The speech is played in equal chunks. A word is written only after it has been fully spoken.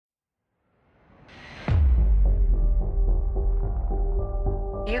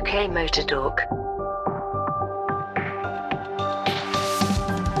UK Motor Talk.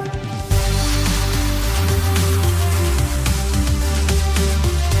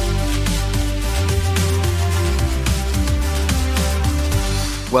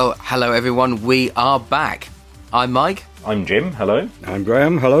 Well, hello everyone, we are back. I'm Mike. I'm Jim, hello. I'm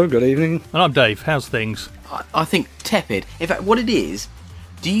Graham, hello, good evening. And I'm Dave, how's things? I think tepid. In fact, what it is,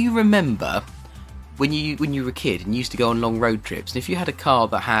 do you remember when you were a kid and you used to go on long road trips, and if you had a car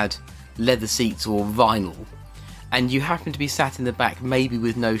that had leather seats or vinyl, and you happened to be sat in the back, maybe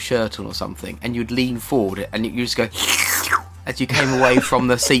with no shirt on or something, and you'd lean forward and you just go as you came away from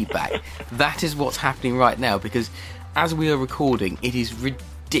the seat back? That is what's happening right now, because as we are recording, it is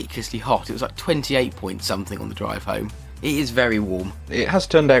ridiculously hot. It was like 28 point something on the drive home. It is very warm. It has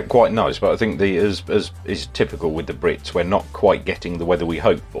turned out quite nice, but I think as is typical with the Brits, we're not quite getting the weather we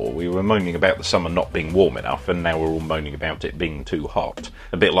hoped for. We were moaning about the summer not being warm enough, and now we're all moaning about it being too hot.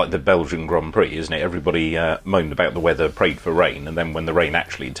 A bit like the Belgian Grand Prix, isn't it? Everybody moaned about the weather, prayed for rain, and then when the rain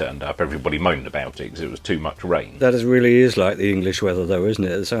actually turned up, everybody moaned about it because it was too much rain. That really is like the English weather, though, isn't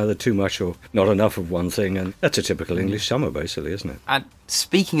it? It's either too much or not enough of one thing, and that's a typical English summer, basically, isn't it? And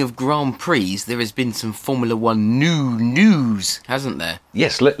speaking of Grand Prix, there has been some Formula One new news, hasn't there?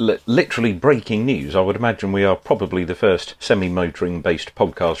 Yes, literally breaking news. I would imagine we are probably the first semi-motoring based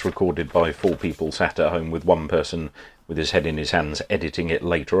podcast recorded by four people sat at home with one person with his head in his hands editing it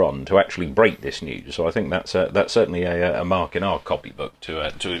later on to actually break this news. So I think that's certainly a mark in our copybook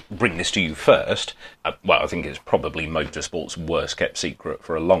to bring this to you first. Well, I think it's probably motorsport's worst kept secret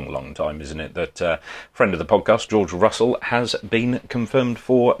for a long, long time, isn't it? That friend of the podcast, George Russell, has been confirmed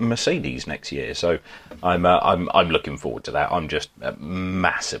for Mercedes next year. So I'm looking forward to that. I'm just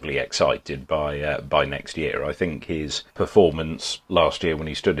massively excited by next year. I think his performance last year when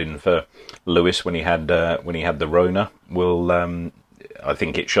he stood in for Lewis when he had the Rona will. I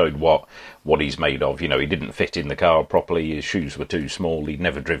think it showed what he's made of. You know, he didn't fit in the car properly. His shoes were too small. He'd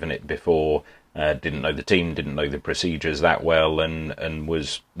never driven it before. Didn't know the team, didn't know the procedures that well, and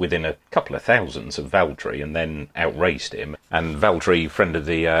was within a couple of thousandths of Valtteri, and then outraced him. And Valtteri, friend of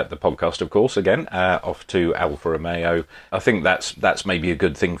the podcast, of course, again off to Alfa Romeo. I think that's maybe a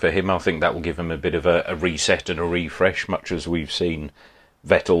good thing for him. I think that will give him a bit of a reset and a refresh, much as we've seen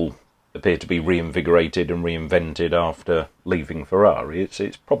Vettel appear to be reinvigorated and reinvented after leaving Ferrari.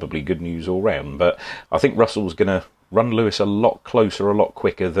 It's probably good news all round, but I think Russell's going to run Lewis a lot closer, a lot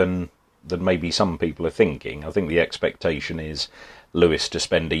quicker than maybe some people are thinking. I think the expectation is Lewis to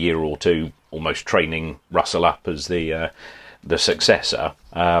spend a year or two almost training Russell up as the successor,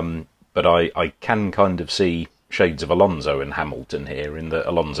 but I can kind of see shades of Alonso and Hamilton here, in that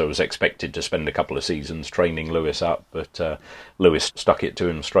Alonso was expected to spend a couple of seasons training Lewis up, but Lewis stuck it to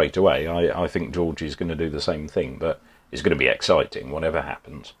him straight away. I think George is going to do the same thing, but it's going to be exciting whatever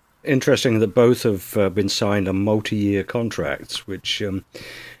happens. Interesting that both have been signed on multi-year contracts, which,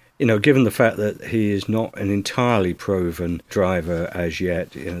 given the fact that he is not an entirely proven driver as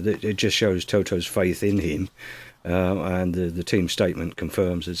yet, it just shows Toto's faith in him. And the team statement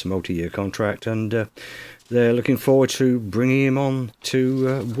confirms it's a multi-year contract, and they're looking forward to bringing him on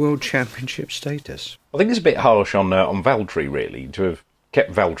to World Championship status. I think it's a bit harsh on Valtteri, really, to have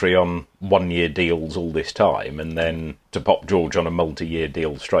kept Valtteri on one-year deals all this time and then to pop George on a multi-year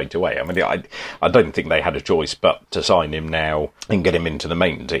deal straight away. I mean, I don't think they had a choice but to sign him now and get him into the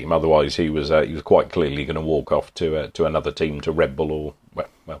main team. Otherwise, he was quite clearly going to walk off to another team, to Red Bull or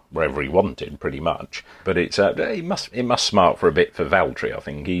well, wherever he wanted, pretty much. But it must smart for a bit for Valtteri. I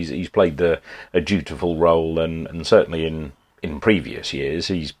think he's played a dutiful role, and certainly in previous years,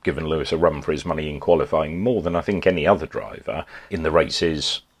 he's given Lewis a run for his money in qualifying more than I think any other driver. In the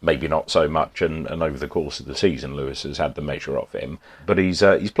races, maybe not so much, and over the course of the season, Lewis has had the measure of him. But he's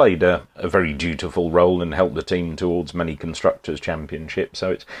played a very dutiful role and helped the team towards many Constructors' Championships.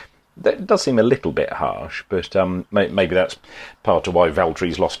 So that does seem a little bit harsh, but maybe that's part of why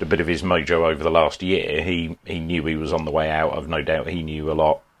Valtteri's lost a bit of his mojo over the last year. He knew he was on the way out. I've no doubt he knew a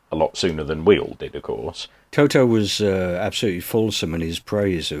lot sooner than we all did, of course. Toto was absolutely fulsome in his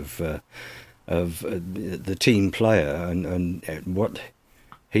praise of the team player and what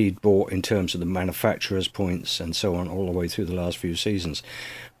he'd bought in terms of the manufacturer's points and so on all the way through the last few seasons.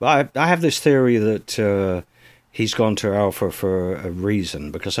 But I have this theory that he's gone to Alfa for a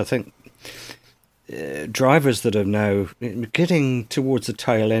reason, because I think drivers that are now getting towards the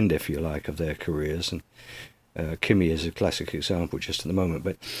tail end, if you like, of their careers, and Kimi is a classic example just at the moment,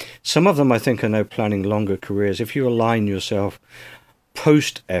 but some of them I think are now planning longer careers. If you align yourself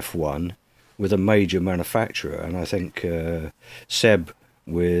post F1 with a major manufacturer, and I think Seb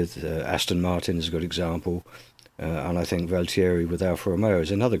with Aston Martin is a good example, And I think Valtieri with Alfa Romeo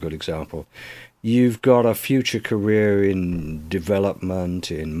is another good example. You've got a future career in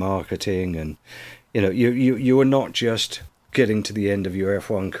development, in marketing, and you are not just getting to the end of your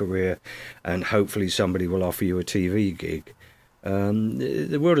F1 career and hopefully somebody will offer you a TV gig.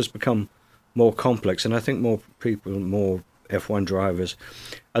 The world has become more complex, and I think more F1 drivers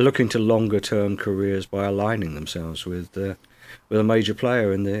are looking to longer-term careers by aligning themselves with a major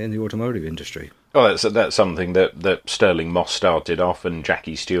player in the automotive industry. Well, that's something that Stirling Moss started off, and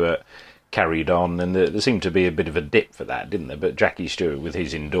Jackie Stewart carried on, and there seemed to be a bit of a dip for that, didn't there? But Jackie Stewart with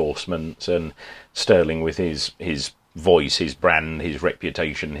his endorsements, and Stirling with his voice, his brand, his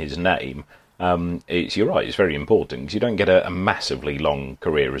reputation, his name. You're right, it's very important, because you don't get a massively long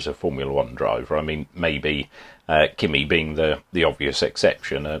career as a Formula One driver. I mean, maybe Kimi being the obvious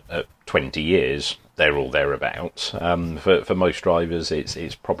exception at 20 years, they're all thereabouts. For most drivers,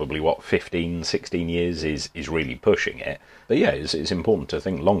 it's probably, 15, 16 years is really pushing it. But yeah, it's important to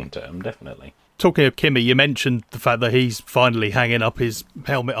think long-term, definitely. Talking of Kimi, you mentioned the fact that he's finally hanging up his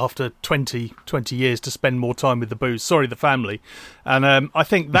helmet after 20 years to spend more time with the family. And I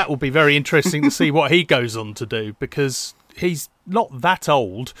think that will be very interesting to see what he goes on to do, because he's not that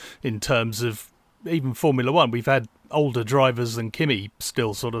old in terms of even Formula One. We've had older drivers than Kimi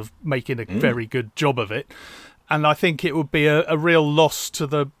still sort of making a very good job of it. And I think it would be a real loss to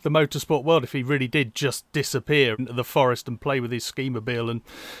the motorsport world if he really did just disappear into the forest and play with his ski-mobile and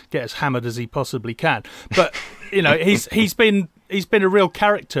get as hammered as he possibly can. But he's been a real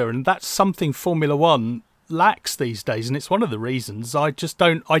character, and that's something Formula One lacks these days. And it's one of the reasons I just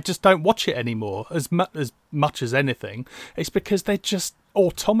don't watch it anymore as much as anything. It's because they're just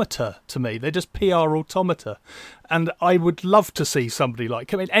automata to me. They're just PR automata. And I would love to see somebody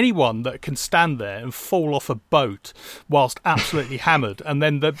anyone that can stand there and fall off a boat whilst absolutely hammered, and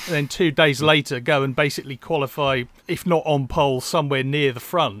then 2 days later go and basically qualify, if not on pole, somewhere near the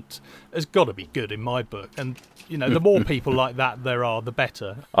front, has got to be good in my book. And the more people like that there are, the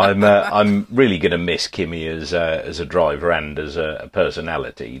better. I'm really going to miss Kimi as a driver and as a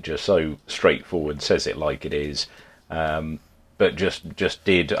personality. Just so straightforward, says it like it is. But just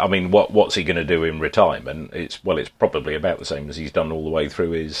did. I mean, what's he going to do in retirement? It's probably about the same as he's done all the way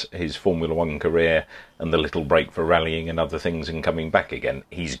through his Formula One career, and the little break for rallying and other things and coming back again.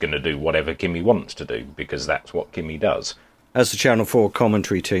 He's going to do whatever Kimi wants to do, because that's what Kimi does. As the Channel 4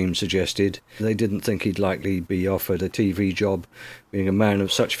 commentary team suggested, they didn't think he'd likely be offered a TV job, being a man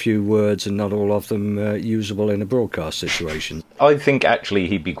of such few words and not all of them usable in a broadcast situation. I think actually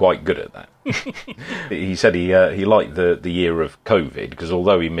he'd be quite good at that. He said he liked the year of COVID, because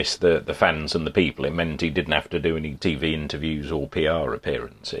although he missed the fans and the people, it meant he didn't have to do any TV interviews or PR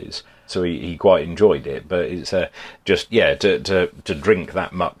appearances. So he quite enjoyed it. But it's to drink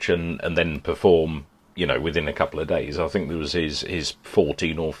that much and then perform, within a couple of days. I think there was his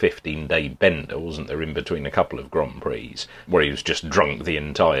 14 or 15 day bender, wasn't there, in between a couple of Grand Prix, where he was just drunk the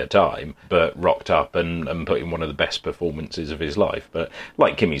entire time, but rocked up and put in one of the best performances of his life. But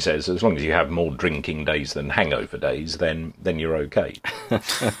like Kimi says, as long as you have more drinking days than hangover days, then you're okay.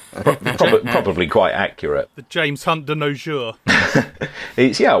 Probably quite accurate. The James Hunt de nos jours.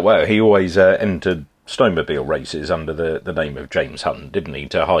 He always entered snowmobile races under the name of James Hunt, didn't he,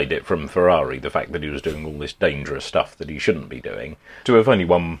 to hide it from Ferrari, the fact that he was doing all this dangerous stuff that he shouldn't be doing. To have only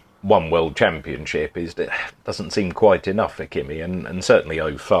won one world championship doesn't seem quite enough for Kimi, and certainly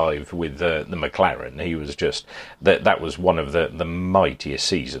 05 with the McLaren, he was just that was one of the mightiest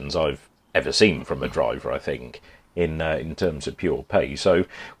seasons I've ever seen from a driver, I think, in terms of pure pace. So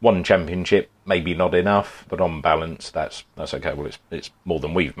one championship, maybe not enough, but on balance, that's okay. Well, it's more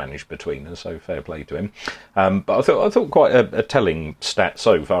than we've managed between us, so fair play to him. But I thought quite a telling stat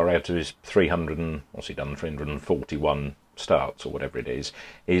so far out of his 341 starts or whatever it is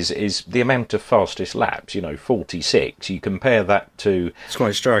the amount of fastest laps. 46. You compare that to, it's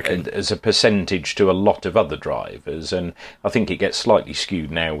quite striking as a percentage to a lot of other drivers, and I think it gets slightly skewed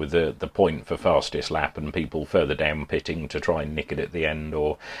now with the point for fastest lap and people further down pitting to try and nick it at the end,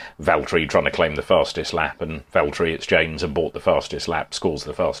 or Valtteri trying to claim the fastest lap, and Valtteri, it's James, and bought the fastest lap, scores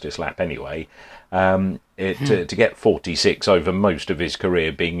the fastest lap anyway. To get 46 over most of his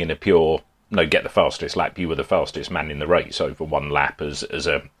career being in a pure get the fastest lap, you were the fastest man in the race over one lap as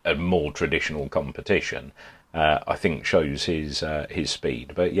a more traditional competition, I think shows his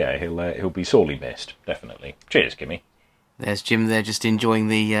speed. But yeah, he'll be sorely missed, definitely. Cheers, Kimi. There's Jim there, just enjoying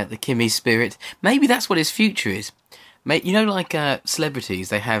the Kimi spirit. Maybe that's what his future is. Like celebrities,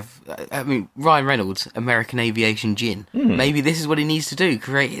 they have. Ryan Reynolds, American Aviation Gin. Maybe this is what he needs to do: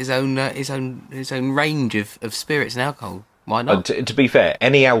 create his own range of spirits and alcohol. Why not? To be fair,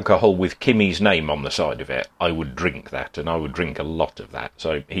 any alcohol with Kimmy's name on the side of it, I would drink that, and I would drink a lot of that.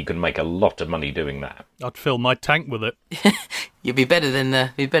 So he can make a lot of money doing that. I'd fill my tank with it. You'd be better than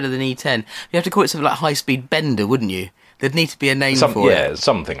E10. You have to call it something like High Speed Bender, wouldn't you? There'd need to be a name for it. Yeah,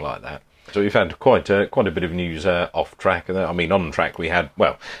 something like that. So we've had quite a bit of news off track. I mean, on track we had,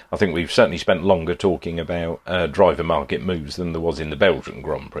 well, I think we've certainly spent longer talking about driver market moves than there was in the Belgian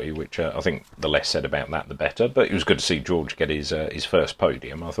Grand Prix, which I think the less said about that, the better. But it was good to see George get his first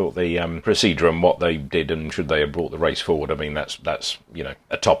podium. I thought the procedure and what they did and should they have brought the race forward, I mean, that's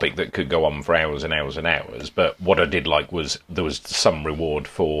a topic that could go on for hours and hours and hours. But what I did like was there was some reward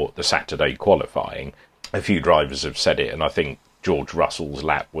for the Saturday qualifying. A few drivers have said it, and I think George Russell's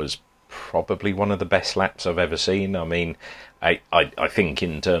lap was probably one of the best laps I've ever seen. I mean, I think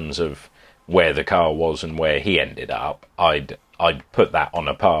in terms of where the car was and where he ended up, I'd put that on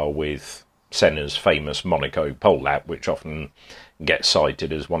a par with Senna's famous Monaco pole lap, which often gets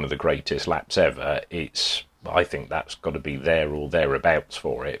cited as one of the greatest laps ever. I think that's got to be there or thereabouts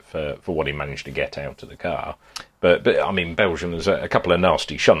for it, for what he managed to get out of the car. But I mean, Belgium, there's a couple of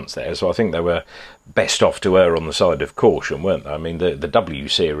nasty shunts there, so I think they were best off to err on the side of caution, weren't they? I mean, the W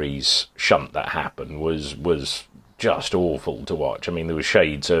Series shunt that happened was just awful to watch. I mean, there was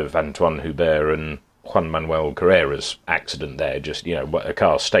shades of Antoine Hubert and Juan Manuel Carrera's accident there, just, a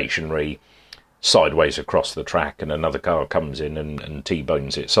car stationary sideways across the track and another car comes in and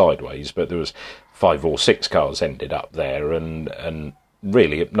T-bones it sideways, but there was 5 or 6 cars ended up there and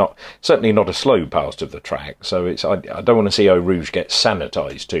really certainly not a slow part of the track. So I don't want to see Eau Rouge get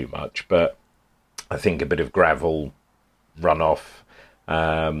sanitised too much, but I think a bit of gravel runoff,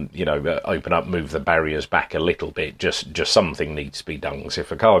 open up, move the barriers back a little bit, just something needs to be done. Because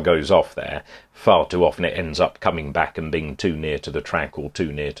if a car goes off there, far too often it ends up coming back and being too near to the track or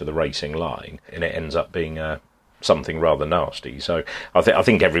too near to the racing line, and it ends up being something rather nasty. So I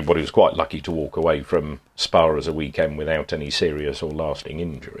think everybody was quite lucky to walk away from Spa as a weekend without any serious or lasting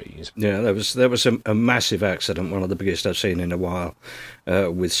injuries. Yeah, there was a massive accident, one of the biggest I've seen in a while,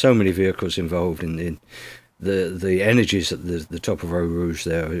 with so many vehicles involved in the energies at the top of Eau Rouge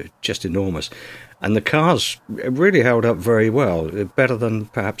there are just enormous. And the cars really held up very well, better than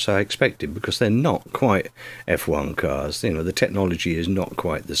perhaps I expected, because they're not quite F1 cars. The technology is not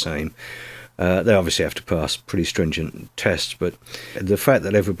quite the same. They obviously have to pass pretty stringent tests, but the fact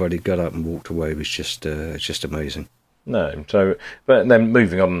that everybody got up and walked away was just amazing. No, so but then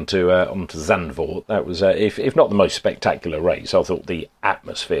moving on to Zandvoort, that was if not the most spectacular race, I thought the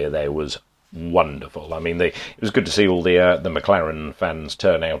atmosphere there was wonderful. I mean, it was good to see all the McLaren fans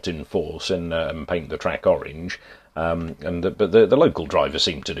turn out in force and paint the track orange. But the local driver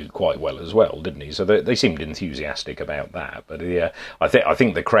seemed to do quite well as well, didn't he? So they seemed enthusiastic about that. But I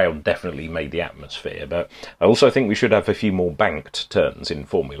think the crowd definitely made the atmosphere. But I also think we should have a few more banked turns in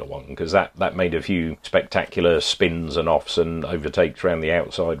Formula One, because that made a few spectacular spins and offs and overtakes round the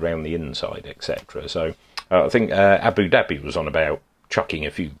outside, round the inside, etc. So I think Abu Dhabi was on about chucking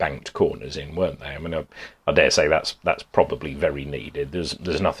a few banked corners in, weren't they? I mean, I dare say that's probably very needed.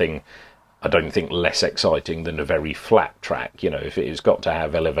 There's nothing, I don't think, less exciting than a very flat track. If it's got to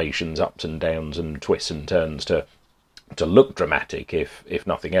have elevations, ups and downs and twists and turns to look dramatic, if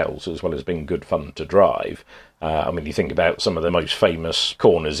nothing else, as well as being good fun to drive. I mean, you think about some of the most famous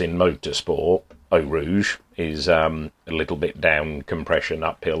corners in motorsport. Eau Rouge is a little bit down, compression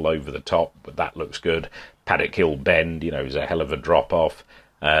uphill over the top, but that looks good. Paddock Hill Bend, is a hell of a drop-off.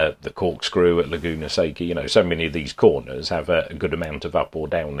 The corkscrew at Laguna Seca, so many of these corners have a good amount of up or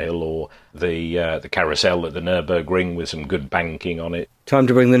downhill, or the carousel at the Nürburgring with some good banking on it. Time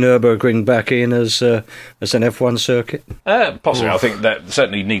to bring the Nürburgring back in as an F1 circuit? Possibly. I think that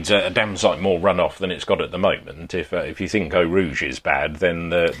certainly needs a damn sight more runoff than it's got at the moment. If you think Eau Rouge is bad, then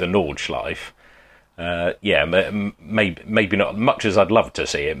the Nordschleife, maybe not, much as I'd love to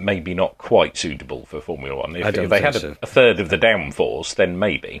see it, maybe not quite suitable for Formula One. If they had a third of the downforce, then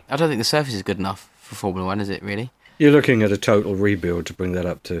maybe. I don't think the surface is good enough for Formula One, is it, really? You're looking at a total rebuild to bring that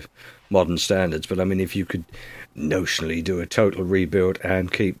up to modern standards, but I mean, if you could notionally do a total rebuild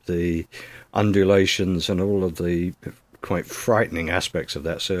and keep the undulations and all of the quite frightening aspects of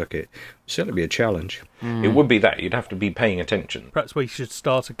that circuit, it'd certainly be a challenge. It would be that. You'd have to be paying attention. Perhaps we should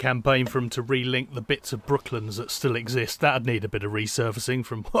start a campaign for them to relink the bits of Brooklands that still exist. That'd need a bit of resurfacing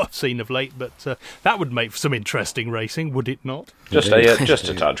from what I've seen of late, but that would make for some interesting racing, would it not? Just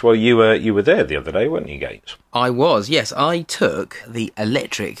a touch. Well, you were there the other day, weren't you, Gates? I was, yes. I took the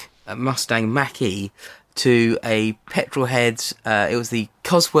electric Mustang Mach-E to a Petrolheads. It was the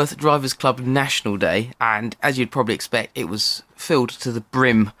Cosworth Drivers Club National Day, and as you'd probably expect, it was filled to the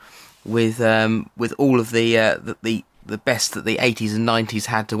brim with all of the the best that the 80s and 90s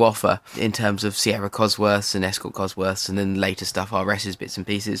had to offer in terms of Sierra Cosworths and Escort Cosworths, and then later stuff, RS's bits and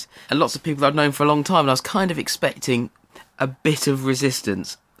pieces. And lots of people I've known for a long time, and I was kind of expecting a bit of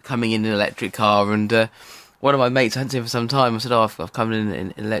resistance coming in an electric car. And one of my mates, I hadn't seen him for some time, I said, I've come in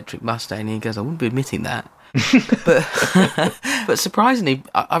an electric Mustang, and he goes, I wouldn't be admitting that. but surprisingly,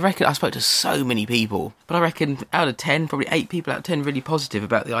 I reckon I spoke to so many people, but I reckon out of 10, probably 8 people out of 10 really positive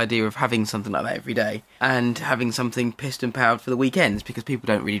about the idea of having something like that every day, and having something piston powered for the weekends, because people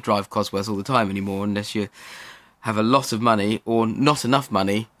don't really drive Cosworths all the time anymore unless you have a lot of money or not enough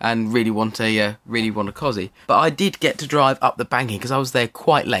money and really want a Cosy. But I did get to drive up the banking because I was there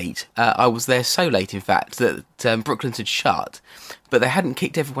quite late. I was there so late, in fact, that Brooklands had shut, but they hadn't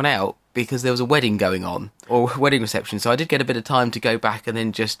kicked everyone out because there was a wedding going on, or a wedding reception. So I did get a bit of time to go back and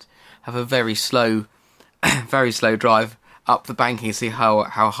then just have a very slow drive up the banking and see how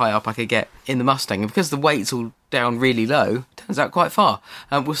high up I could get in the Mustang. And because the weight's all down really low, it turns out quite far.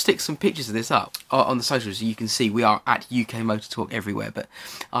 We'll stick some pictures of this up on the socials so you can see we are at UK Motor Talk everywhere. But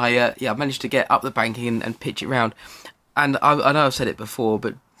I managed to get up the banking and pitch it round. And I know I've said it before,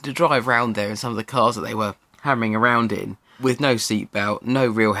 but to drive round there in some of the cars that they were hammering around in, with no seatbelt, no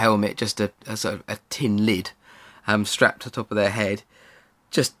real helmet, just a sort of a tin lid strapped to the top of their head.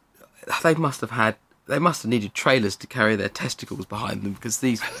 Just, they must have needed trailers to carry their testicles behind them, because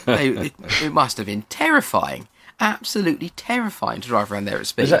it must have been terrifying. Absolutely terrifying to drive around there at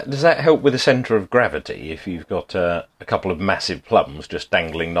speed. Does that help with the centre of gravity if you've got a couple of massive plums just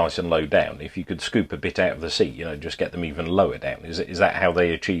dangling nice and low down? If you could scoop a bit out of the seat, just get them even lower down. Is that how they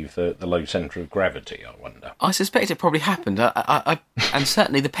achieve the low centre of gravity, I wonder? I suspect it probably happened. And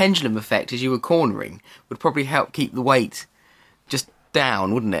certainly the pendulum effect as you were cornering would probably help keep the weight just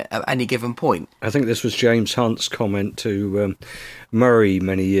down, wouldn't it, at any given point? I think this was James Hunt's comment to Murray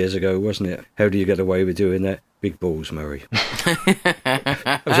many years ago, wasn't it? How do you get away with doing that? Big balls, Murray.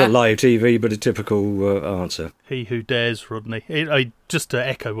 It was a live TV, but a typical answer. He who dares, Rodney. Just to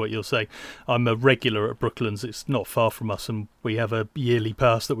echo what you're saying, I'm a regular at Brooklands. It's not far from us, and we have a yearly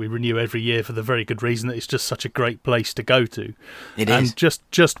pass that we renew every year for the very good reason that it's just such a great place to go to. It is. And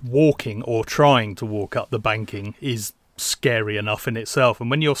just walking or trying to walk up the banking is scary enough in itself.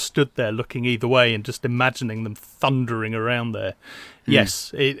 And when you're stood there looking either way and just imagining them thundering around there,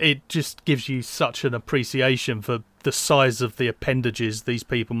 yes, it just gives you such an appreciation for the size of the appendages these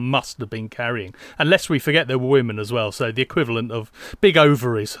people must have been carrying. And lest we forget there were women as well, so the equivalent of big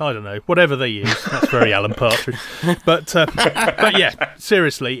ovaries, I don't know, whatever they use. That's very Alan Partridge. But yeah,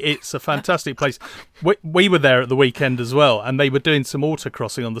 seriously, it's a fantastic place. We were there at the weekend as well, and they were doing some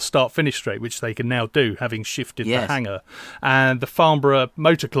autocrossing on the start-finish straight, which they can now do, having shifted the hangar. And the Farnborough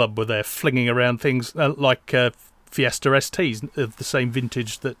Motor Club were there flinging around things like Fiesta STs of the same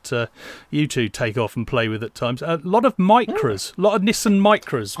vintage that you two take off and play with at times. A lot of Micras, a lot of Nissan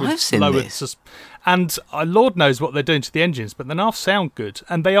Micras. I've seen this. And Lord knows what they're doing to the engines, but they now sound good.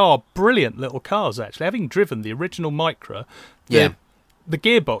 And they are brilliant little cars, actually. Having driven the original Micra, the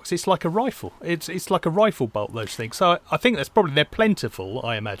gearbox, it's like a rifle. It's like a rifle bolt, those things. So I think they're plentiful,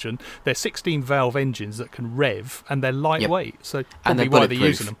 I imagine. They're 16-valve engines that can rev, and they're lightweight. So probably why they're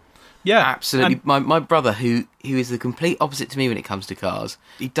using them. Yeah, absolutely. My brother, who is the complete opposite to me when it comes to cars,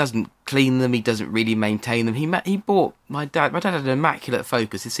 he doesn't clean them. He doesn't really maintain them. He bought my dad had an immaculate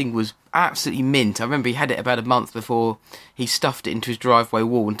Focus. This thing was absolutely mint. I remember he had it about a month before he stuffed it into his driveway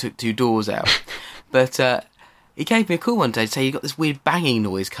wall and took 2 doors out. But he gave me a call one day to say he got this weird banging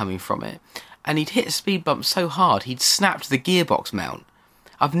noise coming from it, and he'd hit a speed bump so hard he'd snapped the gearbox mount.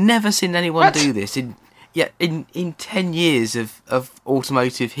 I've never seen anyone do this in 10 years of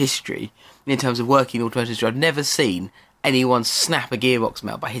automotive history, in terms of working in automotive history, I've never seen anyone snap a gearbox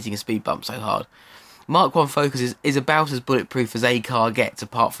mount by hitting a speed bump so hard. Mark 1 Focus is about as bulletproof as a car gets,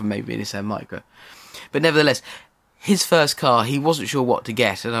 apart from maybe a Nissan Micra. But nevertheless, his first car, he wasn't sure what to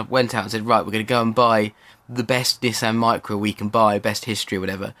get, and I went out and said, right, we're going to go and buy the best Nissan Micra we can buy, best history or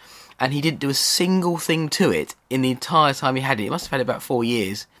whatever. And he didn't do a single thing to it in the entire time he had it. He must have had it about 4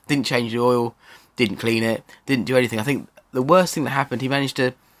 years. Didn't change the oil, didn't clean it, didn't do anything. I think the worst thing that happened, he managed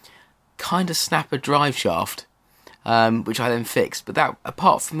to kind of snap a drive shaft, which I then fixed. But that,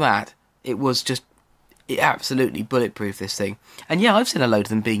 apart from that, it absolutely bulletproof, this thing. And yeah, I've seen a load of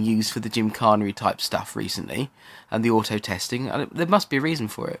them being used for the gymkhana type stuff recently, and the auto testing. There must be a reason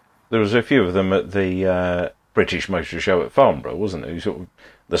for it. There was a few of them at the British Motor Show at Farnborough, wasn't there? Sort of,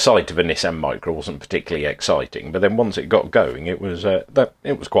 the sight of a Nissan Micra wasn't particularly exciting, but then once it got going, it was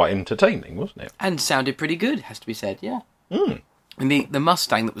quite entertaining, wasn't it? And sounded pretty good, has to be said, yeah. Mm. And the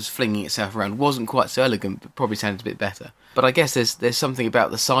Mustang that was flinging itself around wasn't quite so elegant, but probably sounded a bit better. But I guess there's something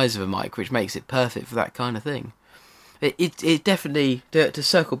about the size of a Micra which makes it perfect for that kind of thing. It definitely, to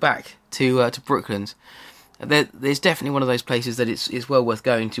circle back to Brooklands, there's definitely one of those places that it's well worth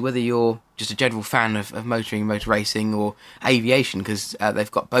going to, whether you're just a general fan of motoring, motor racing, or aviation, because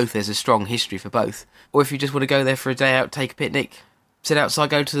they've got both. There's a strong history for both. Or if you just want to go there for a day out, take a picnic, sit outside,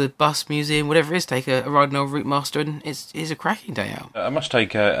 go to the bus museum, whatever it is, take a ride on old Routemaster, and it's a cracking day out. I must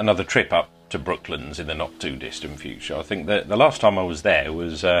take another trip up to Brooklands in the not-too-distant future. I think that the last time I was there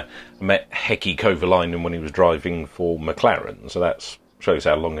was I met Heikki Kovalainen when he was driving for McLaren, so that shows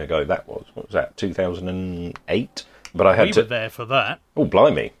how long ago that was. What was that, 2008? But I had we were there for that. Oh,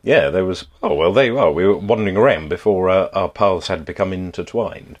 blimey. Yeah, there was... Oh, well, there you are. We were wandering around before our paths had become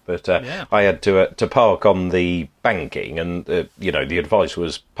intertwined. But I had to park on the banking, and, the advice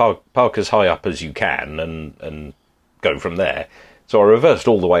was park as high up as you can and go from there. So I reversed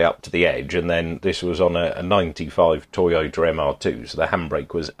all the way up to the edge, and then this was on a 95 Toyota MR2, so the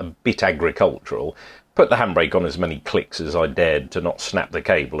handbrake was a bit agricultural. Put the handbrake on as many clicks as I dared to not snap the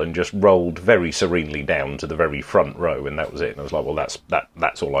cable, and just rolled very serenely down to the very front row, and that was it. And I was like, well,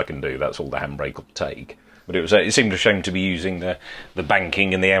 that's all I can do. That's all the handbrake will take. But it seemed a shame to be using the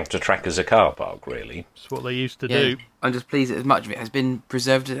banking and the outer track as a car park, really. That's what they used to do. I'm just pleased that as much of it has been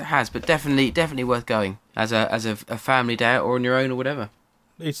preserved as it has, but definitely worth going as a family day out or on your own or whatever.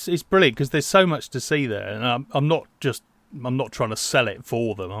 It's brilliant because there's so much to see there, and I'm not trying to sell it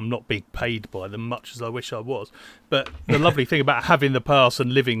for them. I'm not being paid by them, much as I wish I was. But the lovely thing about having the pass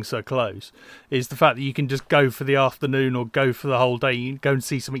and living so close is the fact that you can just go for the afternoon or go for the whole day. You can go and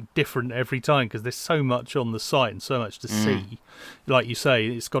see something different every time because there's so much on the site and so much to see. Like you say,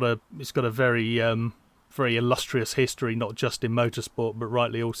 it's got a very very illustrious history, not just in motorsport, but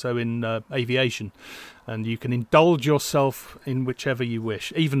rightly also in aviation. And you can indulge yourself in whichever you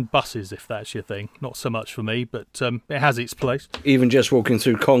wish, even buses, if that's your thing. Not so much for me, but it has its place. Even just walking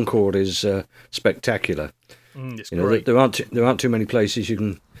through Concorde is spectacular. It's great. There aren't too many places you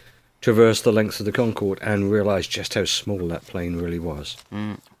can traverse the length of the Concorde and realise just how small that plane really was.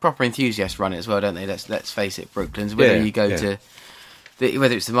 Proper enthusiasts run it as well, don't they? Let's face it, Brooklands. Whether you go to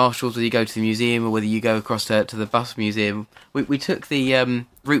whether it's the Marshalls, whether you go to the museum, or whether you go across to the bus museum. We took the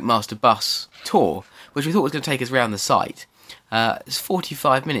Routemaster bus tour, which we thought was going to take us around the site. It's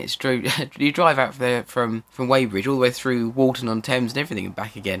 45 minutes. You drive out there from Weybridge all the way through Walton-on-Thames and everything and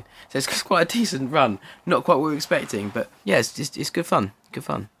back again. So it's quite a decent run. Not quite what we were expecting, but yeah, it's good fun. Good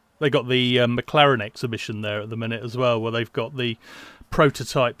fun. They got the McLaren exhibition there at the minute as well, where they've got the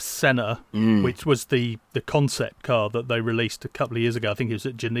prototype Senna, which was the concept car that they released a couple of years ago. I think it was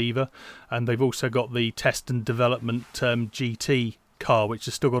at Geneva. And they've also got the test and development GT car, which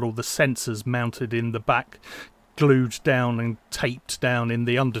has still got all the sensors mounted in the back, glued down and taped down in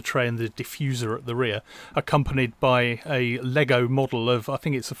the under tray and the diffuser at the rear, accompanied by a Lego model of, I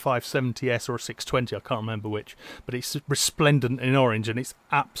think it's a 570S or a 620, I can't remember which, but it's resplendent in orange and it's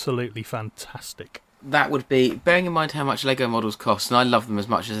absolutely fantastic. That would be, bearing in mind how much Lego models cost, and I love them as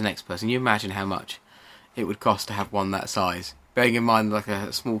much as the next person, you imagine how much it would cost to have one that size. Bearing in mind like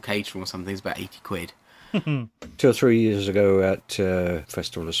a small Caterham or something is about 80 quid. 2 or 3 years ago at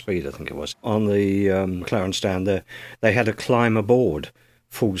Festival of Speed, I think it was, on the McLaren stand there, they had a climb aboard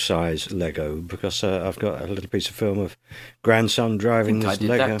full-size Lego, because I've got a little piece of film of grandson driving this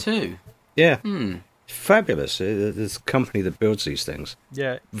Lego. I did that too. Yeah. Fabulous. There's a company that builds these things.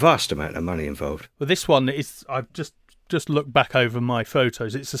 Yeah. Vast amount of money involved. Well, this one is, I've just looked back over my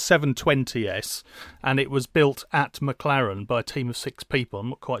photos. It's a 720S, and it was built at McLaren by a team of 6 people.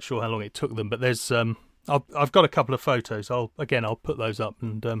 I'm not quite sure how long it took them, but there's I've got a couple of photos. I'll put those up,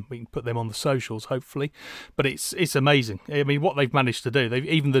 and we can put them on the socials, hopefully. But it's amazing. I mean, what they've managed to do. They've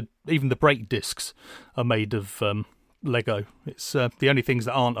even the brake discs are made of Lego. It's the only things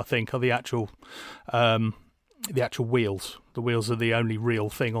that aren't, I think, are the actual wheels. The wheels are the only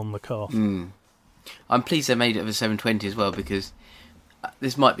real thing on the car. I'm pleased they made it of a 720 as well, because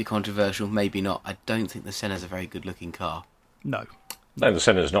this might be controversial, maybe not. I don't think the Senna's a very good-looking car. No, the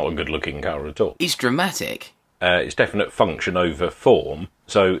Senna's not a good-looking car at all. It's dramatic. It's definite function over form,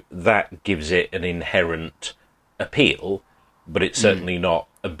 so that gives it an inherent appeal, but it's certainly not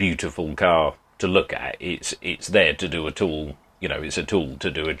a beautiful car to look at. It's there to do a tool. It's a tool to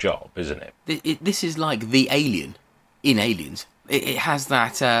do a job, isn't it? This is like the Alien in Aliens. It has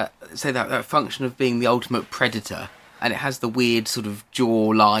that that function of being the ultimate predator, and it has the weird sort of jaw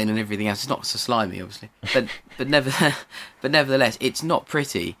line and everything else. It's not so slimy, obviously, but nevertheless, it's not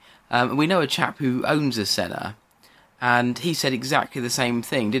pretty. We know a chap who owns a Senna, and he said exactly the same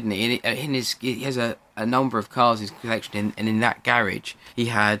thing, didn't he? He has a number of cars in his collection, and in that garage, he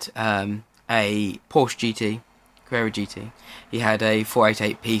had a Porsche GT, Carrera GT. He had a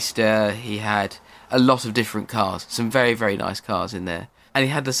 488 Pista. He had a lot of different cars, some very, very nice cars in there. And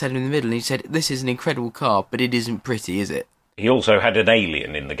he had the sedan in the middle, and he said, "This is an incredible car, but it isn't pretty, is it?" He also had an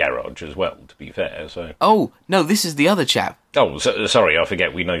alien in the garage as well, to be fair, so... Oh, no, this is the other chap. Oh, sorry, I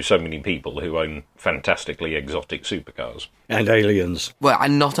forget we know so many people who own fantastically exotic supercars. And aliens. Well,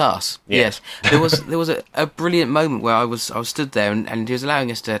 and not us. Yes. There was a brilliant moment where I was stood there, and he was allowing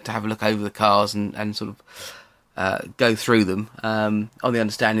us to have a look over the cars and sort of go through them, on the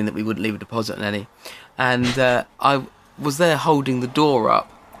understanding that we wouldn't leave a deposit on any. And I was there holding the door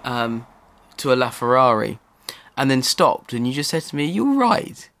up to a LaFerrari, and then stopped, and you just said to me, "Are you all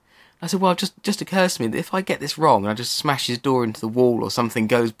right?" I said, "Well, it just occurs to me that if I get this wrong and I just smash his door into the wall or something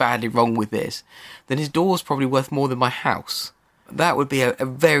goes badly wrong with this, then his door's probably worth more than my house. That would be a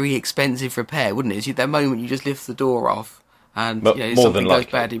very expensive repair, wouldn't it? At that moment, you just lift the door off and But more something than goes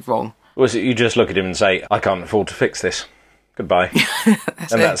likely. badly wrong." Was it you just look at him and say, "I can't afford to fix this. Goodbye."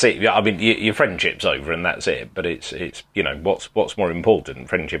 That's it. Yeah, I mean, your friendship's over and that's it. But it's what's more important,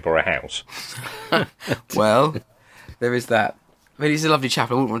 friendship or a house? Well, there is that. I mean, he's a lovely chap.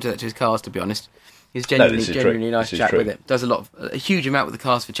 I wouldn't want to do that to his cars, to be honest. He's genuinely true. nice This is chap true. with it. Does a huge amount with the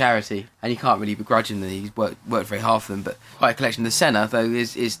cars for charity, and you can't really begrudge him that he's worked very hard for them. But quite a collection. The Senna, though,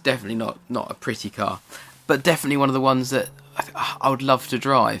 is definitely not a pretty car, but definitely one of the ones that I would love to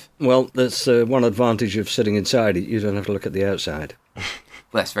drive. Well, that's one advantage of sitting inside it. You don't have to look at the outside.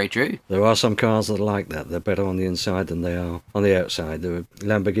 Well, that's very true. There are some cars that are like that. They're better on the inside than they are on the outside. The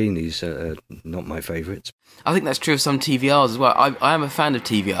Lamborghinis are not my favourites. I think that's true of some TVRs as well. I am a fan of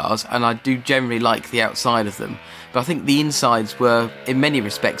TVRs, and I do generally like the outside of them. But I think the insides were, in many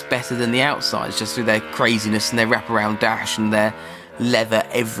respects, better than the outsides, just through their craziness and their wraparound dash and their leather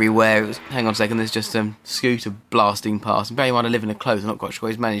everywhere. Hang on a second, there's just a scooter blasting past. And bearing in mind I live in a close, I'm not quite sure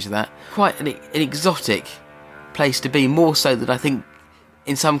he's managed that. Quite an exotic place to be, more so than I think,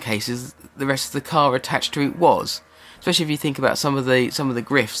 in some cases, the rest of the car attached to it was. Especially if you think about some of the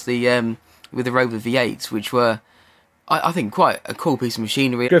Griffs, with the Rover V8s, which were, I think, quite a cool piece of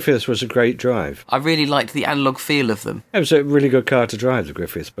machinery. Griffiths was a great drive. I really liked the analogue feel of them. It was a really good car to drive, the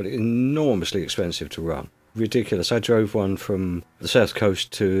Griffiths, but enormously expensive to run. Ridiculous. I drove one from the South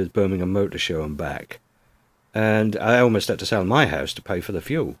Coast to the Birmingham Motor Show and back, and I almost had to sell my house to pay for the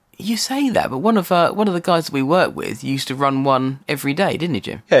fuel. You say that, but one of the guys that we work with used to run one every day, didn't he,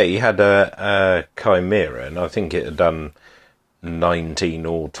 Jim? Yeah, he had a Chimera, and I think it had done 19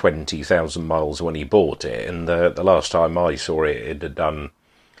 or 20,000 miles when he bought it, and the last time I saw it, it had done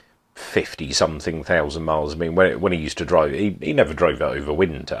 50-something thousand miles. I mean, when he used to drive it, he never drove it over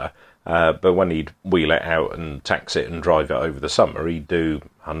winter, but when he'd wheel it out and tax it and drive it over the summer, he'd do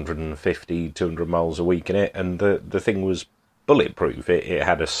 150, 200 miles a week in it, and the thing was bulletproof. It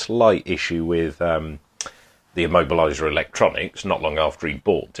had a slight issue with the immobiliser electronics not long after he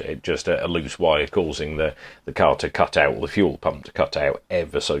bought it, just a loose wire causing the car to cut out, the fuel pump to cut out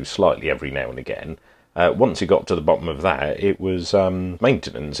ever so slightly every now and again. Once he got to the bottom of that, it was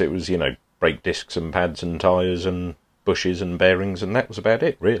maintenance. It was, brake discs and pads and tyres and bushes and bearings, and that was about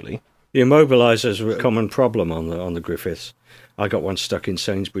it, really. The immobilisers were a common problem on the Griffiths. I got one stuck in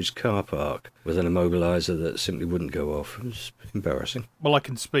Sainsbury's car park with an immobiliser that simply wouldn't go off. It was embarrassing. Well, I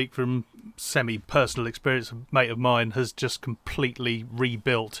can speak from semi-personal experience. A mate of mine has just completely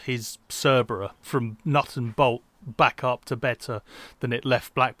rebuilt his Cerbera from nut and bolt back up to better than it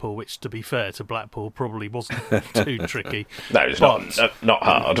left Blackpool, which, to be fair to Blackpool, probably wasn't too tricky. No, it's not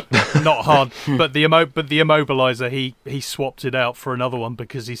hard. Not hard, but the immobiliser, he swapped it out for another one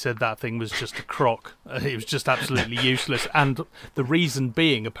because he said that thing was just a crock. It was just absolutely useless, and the reason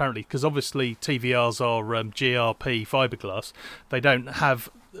being, apparently, because obviously TVRs are GRP fiberglass, they don't have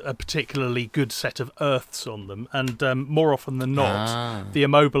a particularly good set of earths on them, and more often than not, the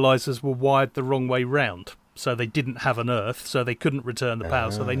immobilisers were wired the wrong way round. So they didn't have an earth, so they couldn't return the power,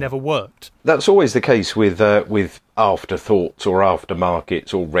 so they never worked. That's always the case with afterthoughts or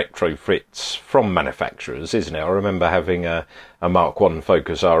aftermarkets or retrofits from manufacturers, isn't it? I remember having a Mark 1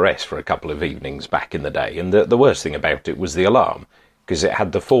 Focus RS for a couple of evenings back in the day, and the worst thing about it was the alarm, because it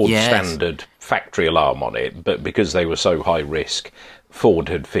had the Ford standard factory alarm on it, but because they were so high risk, Ford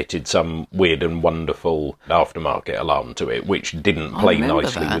had fitted some weird and wonderful aftermarket alarm to it, which didn't play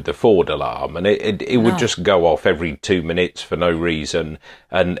nicely with the Ford alarm, and it would just go off every 2 minutes for no reason,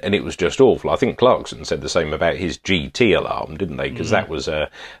 and it was just awful. I think Clarkson said the same about his GT alarm, didn't they? Because that was a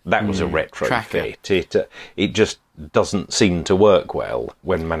retrofit. It just doesn't seem to work well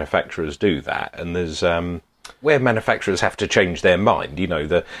when manufacturers do that, and there's where manufacturers have to change their mind.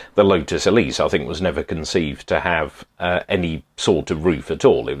 The Lotus Elise, I think, was never conceived to have any sort of roof at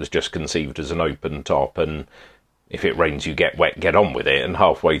all. It was just conceived as an open top, and if it rains you get wet, get on with it, and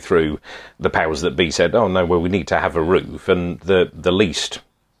halfway through the powers that be said, oh no, well we need to have a roof, and the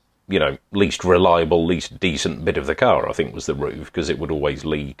least reliable, least decent bit of the car, I think, was the roof, because it would always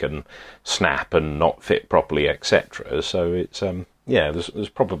leak and snap and not fit properly, etc. So it's there's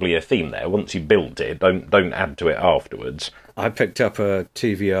probably a theme there. Once you build it, don't add to it afterwards. I picked up a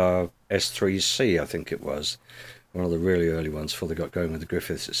TVR S3C, I think it was, one of the really early ones before they got going with the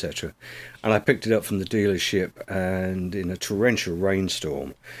Griffiths, etc. And I picked it up from the dealership, and in a torrential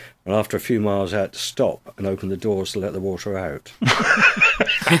rainstorm, and after a few miles I had to stop and open the doors to let the water out.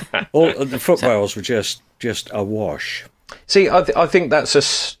 All the footwells were just awash. See, I think that's a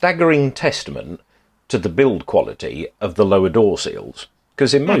staggering testament to the build quality of the lower door seals.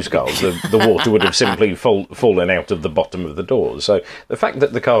 Because in most cars, the water would have simply fallen out of the bottom of the doors. So the fact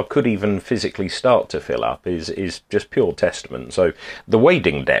that the car could even physically start to fill up is just pure testament. So the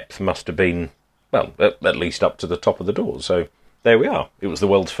wading depth must have been, well, at least up to the top of the doors. So there we are. It was the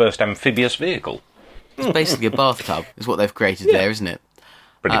world's first amphibious vehicle. It's basically a bathtub, is what they've created there, isn't it?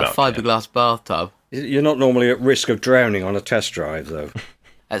 Pretty much. Fiberglass bathtub. You're not normally at risk of drowning on a test drive, though.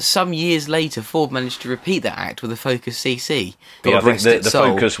 Some years later, Ford managed to repeat that act with the Focus CC. Yeah, I think the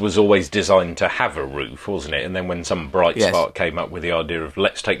Focus was always designed to have a roof, wasn't it? And then when some bright spark came up with the idea of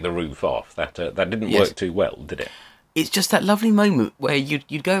let's take the roof off, that didn't work too well, did it? It's just that lovely moment where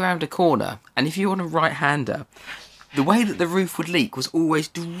you'd go around a corner, and if you were on a right-hander, the way that the roof would leak was always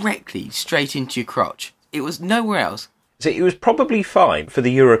directly straight into your crotch. It was nowhere else. So it was probably fine for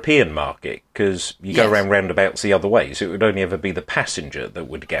the European market, because you go around roundabouts the other way, so it would only ever be the passenger that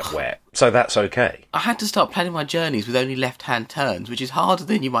would get wet. So that's okay. I had to start planning my journeys with only left-hand turns, which is harder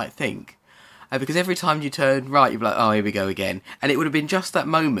than you might think. Because every time you turn right, you'd be like, oh, here we go again. And it would have been just that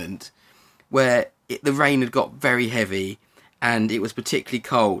moment where the rain had got very heavy and it was particularly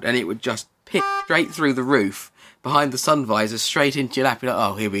cold, and it would just pick straight through the roof behind the sun visor, straight into your lap. You're like,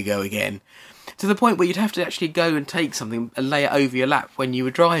 oh, here we go again. To the point where you'd have to actually go and take something and lay it over your lap when you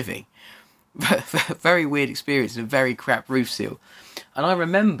were driving. Very weird experience, and a very crap roof seal. And I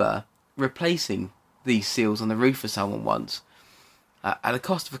remember replacing these seals on the roof for someone once at a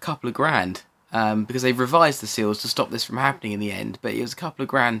cost of a couple of grand, because they've revised the seals to stop this from happening in the end, but it was a couple of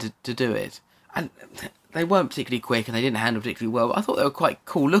grand to do it. And they weren't particularly quick, and they didn't handle particularly well, but I thought they were quite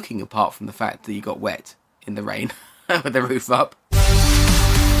cool looking, apart from the fact that you got wet in the rain with the roof up.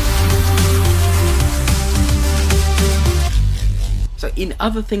 So in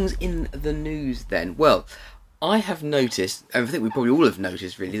other things in the news then, well, I have noticed, and I think we probably all have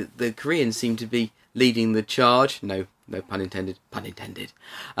noticed really, that the Koreans seem to be leading the charge, no pun intended,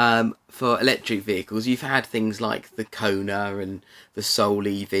 for electric vehicles. You've had things like the Kona and the Soul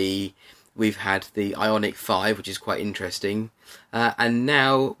EV, we've had the Ioniq 5, which is quite interesting, and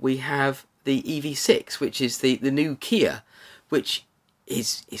now we have the EV6, which is the new Kia, which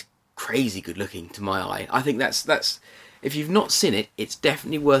is crazy good looking to my eye. I think that's if you've not seen it, it's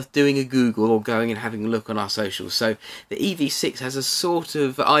definitely worth doing a Google or going and having a look on our socials. So the EV6 has a sort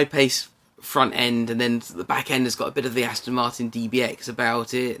of I-Pace front end, and then the back end has got a bit of the Aston Martin DBX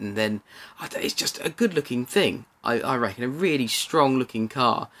about it, and then it's just a good looking thing, I reckon. A really strong looking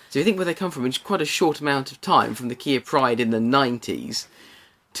car. So you think where they come from in quite a short amount of time, from the Kia Pride in the 90s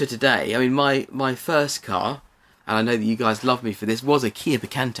to today. I mean, my first car, and I know that you guys love me for this, was a Kia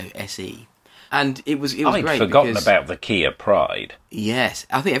Picanto SE. And it was great. I'd forgotten about the Kia Pride. Yes,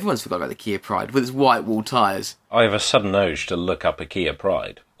 I think everyone's forgotten about the Kia Pride with its white wall tyres. I have a sudden urge to look up a Kia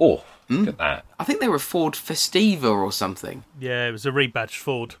Pride. Oh, look at that. I think they were a Ford Festiva or something. Yeah, it was a rebadged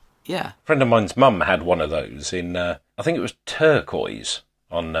Ford. Yeah. A friend of mine's mum had one of those in, I think it was turquoise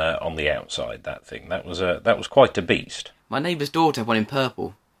on the outside, that thing. That was quite a beast. My neighbour's daughter had one in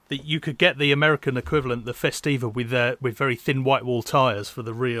purple. You could get the American equivalent, the Festiva, with very thin white wall tyres for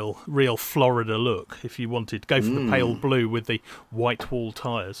the real Florida look. If you wanted, go for the pale blue with the white wall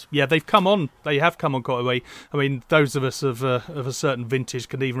tyres. Yeah, they've come on. They have come on quite a way. I mean, those of us of a certain vintage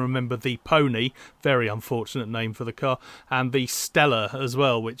can even remember the Pony, very unfortunate name for the car, and the Stella as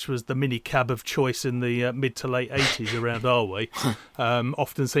well, which was the mini cab of choice in the mid to late 80s around our way.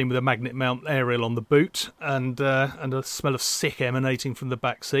 Often seen with a magnet mount aerial on the boot, and a smell of sick emanating from the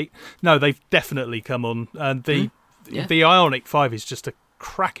back seat. No, they've definitely come on, and the Ioniq 5 is just a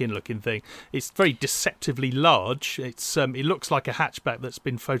cracking looking thing. It's very deceptively large. It looks like a hatchback that's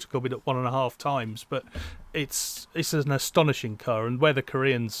been photocopied at 1.5 times, but it's an astonishing car. And where the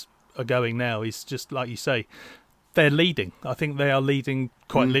Koreans are going now is just like you say, they're leading. I think they are leading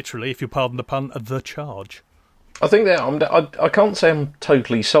quite literally, if you pardon the pun, the charge. I think that I can't say I'm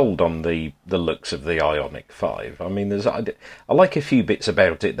totally sold on the looks of the Ioniq 5. I mean, I like a few bits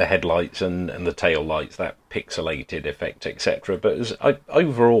about it, the headlights and the tail lights, that pixelated effect, etc. But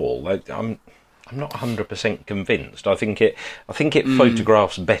overall, I'm not 100% convinced. I think it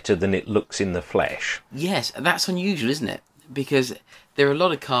photographs better than it looks in the flesh. Yes, that's unusual, isn't it? Because there are a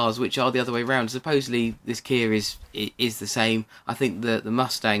lot of cars which are the other way around. Supposedly, this Kia is the same. I think the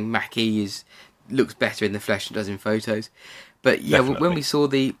Mustang Mach-E looks better in the flesh than it does in photos. But yeah, Definitely. when we saw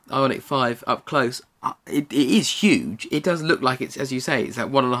the Ioniq 5 up close, it is huge. It does look like it's, as you say, it's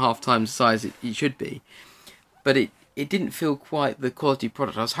like 1.5 times the size it should be. But it didn't feel quite the quality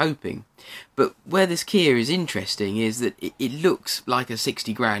product I was hoping. But where this Kia is interesting is that it looks like a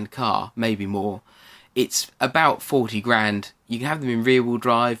 60 grand car, maybe more. It's about 40 grand. You can have them in rear-wheel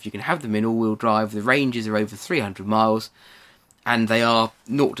drive, you can have them in all-wheel drive. The ranges are over 300 miles. And they are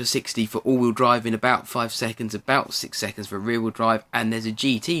 0 to 60 for all-wheel drive in about 5 seconds, about 6 seconds for rear-wheel drive, and there's a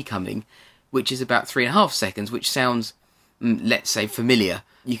GT coming, which is about 3.5 seconds, which sounds, let's say, familiar.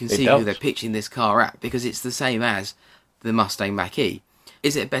 You can see who they're pitching this car at, because it's the same as the Mustang Mach-E.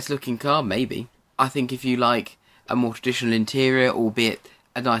 Is it a better-looking car? Maybe. I think if you like a more traditional interior, albeit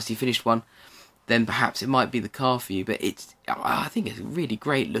a nicely finished one, then perhaps it might be the car for you. But I think it's a really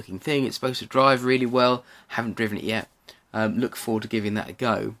great-looking thing. It's supposed to drive really well. Haven't driven it yet. Look forward to giving that a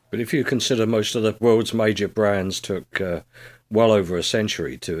go. But if you consider most of the world's major brands took well over a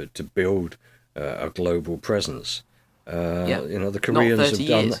century to build a global presence, the Koreans not 30 have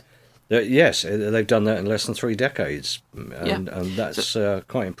done years. that. Yes, they've done that in less than 3 decades, and that's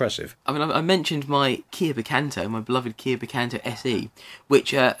quite impressive. I mean, I mentioned my Kia Picanto, my beloved Kia Picanto SE,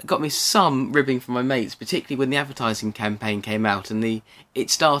 which got me some ribbing from my mates, particularly when the advertising campaign came out and the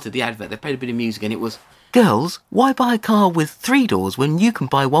advert, they played a bit of music and it was, "Girls, why buy a car with 3 doors when you can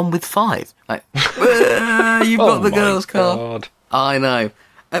buy one with 5? Like, you've got the girls' car. God. I know.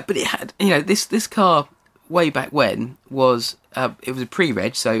 But it had, this car way back when was, it was a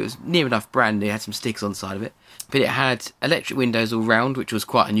pre-reg, so it was near enough brand new, it had some stickers on the side of it. But it had electric windows all round, which was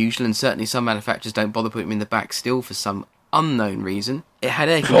quite unusual, and certainly some manufacturers don't bother putting them in the back still for some unknown reason. It had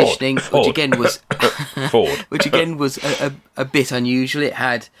air conditioning, which again was Ford. which again was a bit unusual. It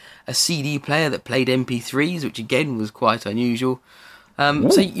had a CD player that played MP3s, which again was quite unusual.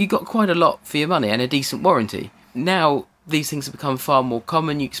 So you got quite a lot for your money and a decent warranty. Now these things have become far more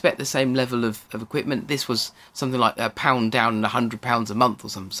common. You expect the same level of equipment. This was something like £1 down and £100 a month or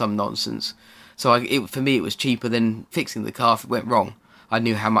some nonsense. So for me it was cheaper than fixing the car if it went wrong. I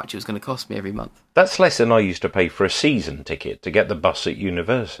knew how much it was going to cost me every month. That's less than I used to pay for a season ticket to get the bus at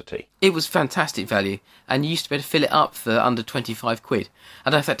university. It was fantastic value, and you used to be able to fill it up for under 25 quid. I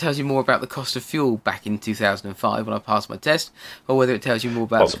don't know if that tells you more about the cost of fuel back in 2005 when I passed my test, or whether it tells you more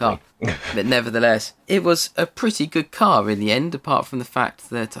about Possibly. the car. But nevertheless, it was a pretty good car in the end, apart from the fact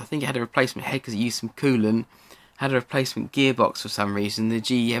that I think it had a replacement head because it used some coolant, had a replacement gearbox for some reason, the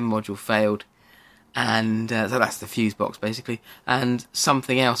GEM module failed, and so that's the fuse box basically, and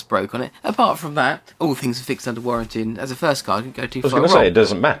something else broke on it. Apart from that, all things are fixed under warranty, and as a first car, I didn't go too I was far going to say, wrong. it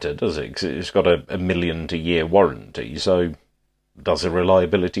doesn't matter, does it? 'Cause it's got a $1 million a year warranty, so does the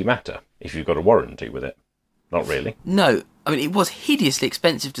reliability matter if you've got a warranty with it? Not really. No, I mean, it was hideously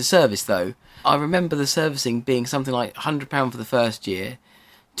expensive to service though. I remember the servicing being something like £100 for the first year,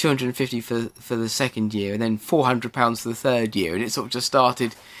 £250 for the second year, and then £400 for the third year, and it sort of just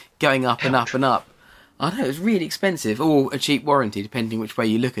started going up and up and up. I know, it was really expensive, or a cheap warranty, depending which way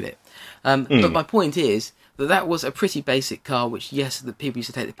you look at it. But my point is that was a pretty basic car, which, yes, the people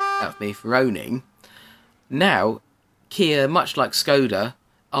used to take the piss out of me for owning. Now, Kia, much like Skoda,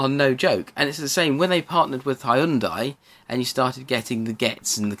 are no joke. And it's the same, when they partnered with Hyundai, and you started getting the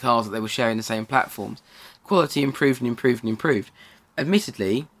Getz and the cars that they were sharing the same platforms, quality improved and improved and improved.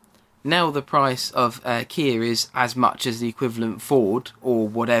 Admittedly, now the price of Kia is as much as the equivalent Ford or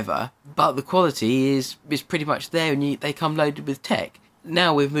whatever, but the quality is pretty much there, and they come loaded with tech.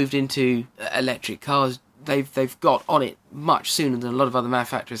 Now we've moved into electric cars. They've got on it much sooner than a lot of other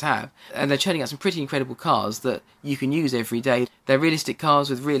manufacturers have, and they're churning out some pretty incredible cars that you can use every day. They're realistic cars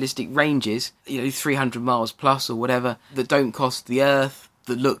with realistic ranges, 300 miles plus or whatever, that don't cost the earth,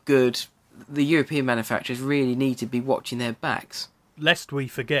 that look good. The European manufacturers really need to be watching their backs. Lest we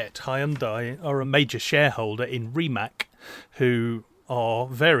forget, Hyundai are a major shareholder in Rimac, who are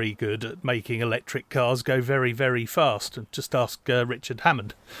very good at making electric cars go very, very fast. Just ask Richard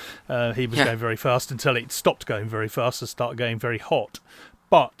Hammond. He was going very fast until it stopped going very fast and started going very hot.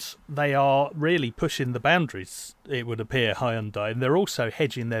 But they are really pushing the boundaries, it would appear, Hyundai, and they're also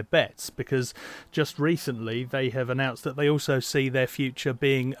hedging their bets, because just recently they have announced that they also see their future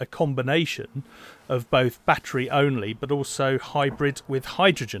being a combination of both battery only but also hybrid with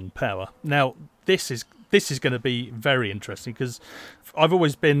hydrogen power. Now, this is going to be very interesting, because I've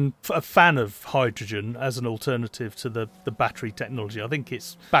always been a fan of hydrogen as an alternative to the battery technology. I think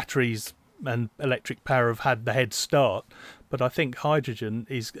it's batteries and electric power have had the head start, but I think hydrogen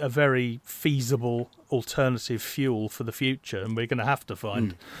is a very feasible alternative fuel for the future, and we're going to have to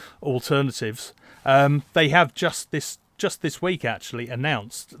find alternatives. They have just this week actually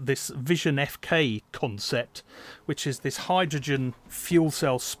announced this Vision FK concept, which is this hydrogen fuel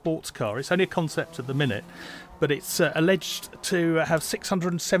cell sports car. It's only a concept at the minute, but it's alleged to have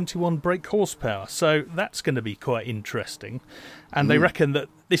 671 brake horsepower, so that's going to be quite interesting. And they reckon that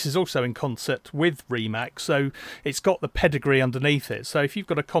this is also in concept with Rimac, so it's got the pedigree underneath it. So if you've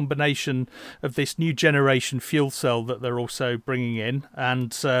got a combination of this new generation fuel cell that they're also bringing in,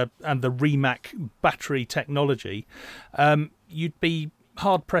 and the Rimac battery technology, you'd be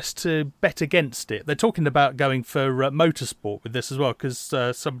hard-pressed to bet against it. They're talking about going for motorsport with this as well, because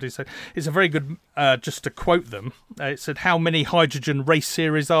somebody said, it's a very good, just to quote them, it said, how many hydrogen race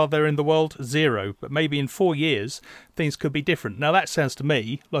series are there in the world? 0. But maybe in 4 years, things could be different. Now, that sounds to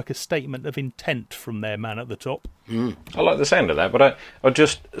me like a statement of intent from their man at the top. I like the sound of that, but I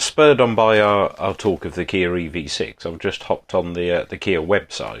just spurred on by our talk of the Kia EV6. I've just hopped on the Kia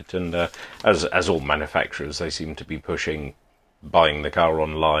website, and as all manufacturers, they seem to be pushing buying the car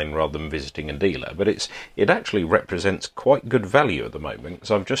online rather than visiting a dealer, but it actually represents quite good value at the moment.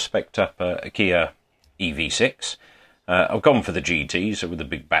 So I've just spec'd up a Kia EV6. I've gone for the GT, so with the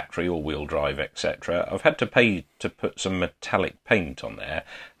big battery, all-wheel drive, etc. I've had to pay to put some metallic paint on there,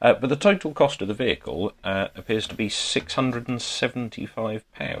 but the total cost of the vehicle appears to be £675.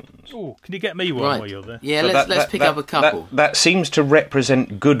 Oh, can you get me one while you're there? Yeah, let's pick up a couple. That seems to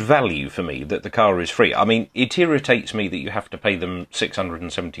represent good value for me, that the car is free. I mean, it irritates me that you have to pay them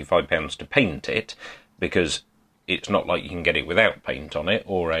 £675 to paint it, because it's not like you can get it without paint on it,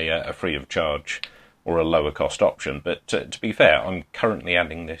 or a free of charge or a lower cost option. But to be fair, I'm currently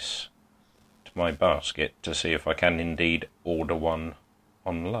adding this to my basket to see if I can indeed order one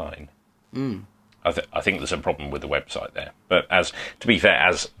online. I think there's a problem with the website there. But to be fair,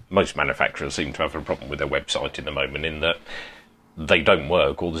 as most manufacturers seem to have a problem with their website in the moment, in that they don't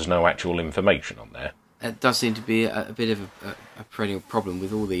work or there's no actual information on there. It does seem to be a bit of a perennial problem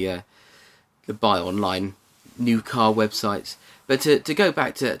with all the buy online new car websites. But to go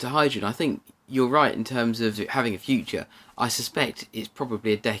back to hydrogen, I think you're right in terms of having a future. I suspect it's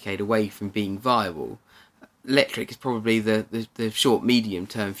probably a decade away from being viable. Electric is probably the short,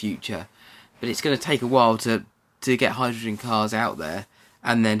 medium-term future, but it's going to take a while to get hydrogen cars out there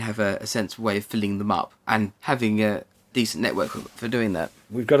and then have a sensible way of filling them up and having a decent network for doing that.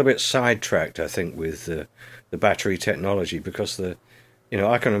 We've got a bit sidetracked, I think, with the battery technology, because I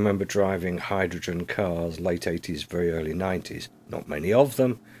can remember driving hydrogen cars late 80s, very early 90s. Not many of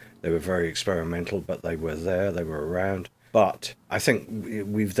them. They were very experimental, but they were there, they were around. But I think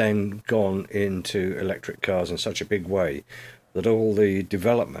we've then gone into electric cars in such a big way that all the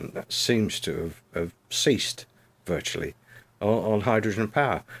development seems to have ceased virtually on hydrogen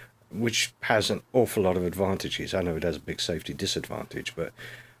power, which has an awful lot of advantages. I know it has a big safety disadvantage, but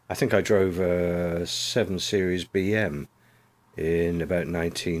I think I drove a 7 Series BM in about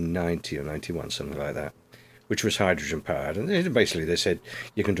 1990 or 91, something like that, which was hydrogen powered. And basically they said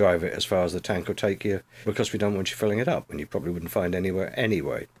you can drive it as far as the tank will take you, because we don't want you filling it up, and you probably wouldn't find anywhere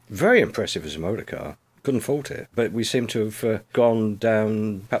anyway. Very impressive as a motor car. Couldn't fault it. But we seem to have gone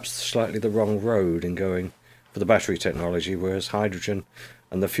down perhaps slightly the wrong road in going for the battery technology, whereas hydrogen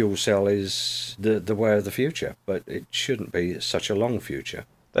and the fuel cell is the way of the future. But it shouldn't be such a long future.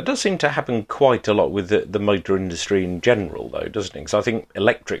 That does seem to happen quite a lot with the motor industry in general, though, doesn't it? Because I think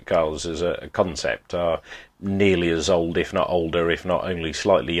electric cars as a concept are nearly as old, if not older, if not only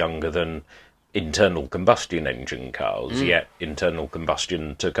slightly younger than internal combustion engine cars, yet internal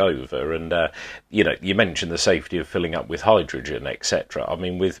combustion took over. And, you mentioned the safety of filling up with hydrogen, etc. I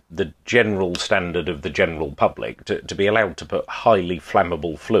mean, with the general standard of the general public, to be allowed to put highly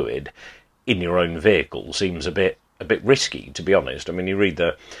flammable fluid in your own vehicle seems a bit risky, to be honest. I mean, you read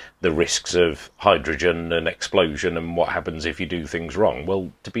the risks of hydrogen and explosion and what happens if you do things wrong.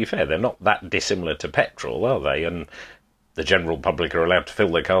 Well, to be fair, they're not that dissimilar to petrol, are they? And the general public are allowed to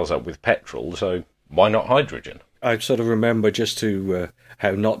fill their cars up with petrol, so why not hydrogen? I sort of remember, just to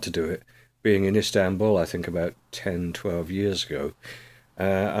how not to do it, being in Istanbul, I think about 10, 12 years ago,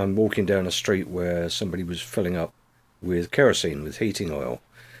 and walking down a street where somebody was filling up with kerosene, with heating oil.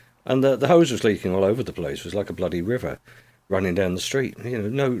 And the hose was leaking all over the place. It was like a bloody river running down the street.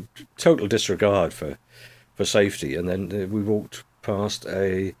 No total disregard for safety. And then we walked past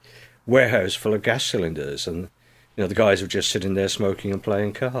a warehouse full of gas cylinders, and the guys were just sitting there smoking and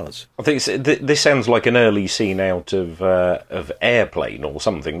playing cards. I think this sounds like an early scene out of Airplane or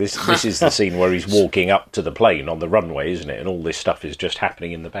something. This is the scene where he's walking up to the plane on the runway, isn't it? And all this stuff is just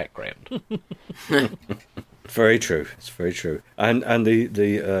happening in the background. Very true. It's very true. And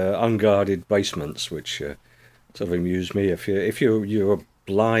the unguarded basements, which sort of amused me. If you're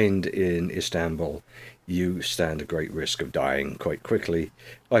blind in Istanbul, you stand a great risk of dying quite quickly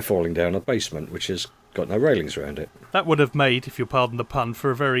by falling down a basement, which has got no railings around it. That would have made, if you pardon the pun,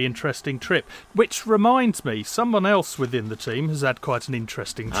 for a very interesting trip. Which reminds me, someone else within the team has had quite an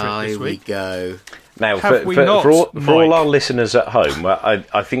interesting trip this week. Here we go. Now, for all our listeners at home,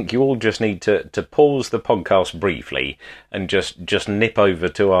 I think you all just need to pause the podcast briefly and just nip over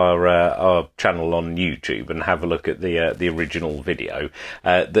to our channel on YouTube and have a look at the original video.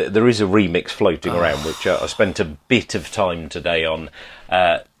 There is a remix floating around, which I spent a bit of time today on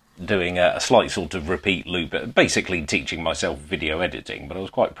doing a slight sort of repeat loop, basically teaching myself video editing, but I was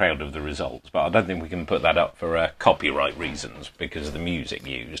quite proud of the results. But I don't think we can put that up for copyright reasons because of the music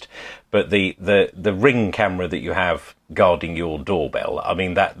used. But the Ring camera that you have guarding your doorbell, I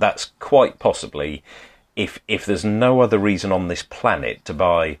mean, that's quite possibly, if there's no other reason on this planet to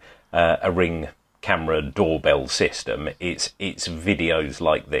buy a Ring camera doorbell system, it's videos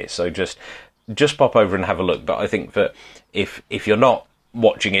like this. So just pop over and have a look. But I think that if you're not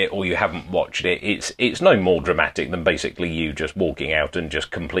watching it or you haven't watched it, it's no more dramatic than basically you just walking out and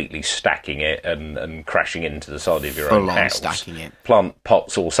just completely stacking it and crashing into the side of your own house. Stacking it. Plant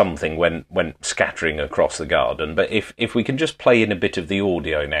pots or something went scattering across the garden. But if we can just play in a bit of the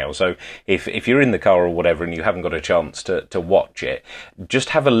audio now, so if you're in the car or whatever and you haven't got a chance to watch it,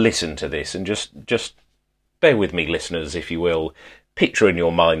 just have a listen to this and just bear with me, listeners, if you will. Picture in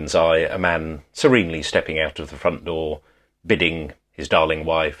your mind's eye a man serenely stepping out of the front door, bidding his darling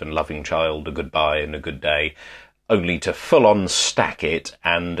wife and loving child a goodbye and a good day, only to full-on stack it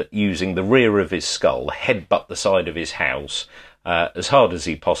and, using the rear of his skull, headbutt the side of his house as hard as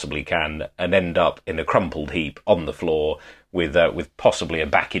he possibly can and end up in a crumpled heap on the floor with possibly a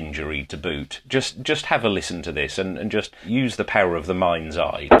back injury to boot. Just have a listen to this and just use the power of the mind's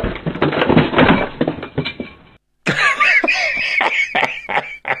eye.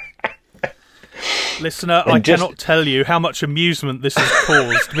 Listener, I cannot tell you how much amusement this has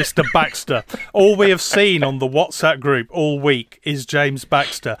caused Mr. Baxter. All we have seen on the WhatsApp group all week is James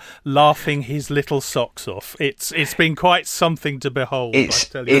Baxter laughing his little socks off. It's been quite something to behold. It's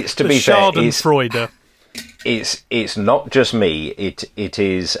to the be fair, Schadenfreude. It's not just me. It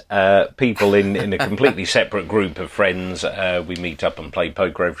is people in a completely separate group of friends. We meet up and play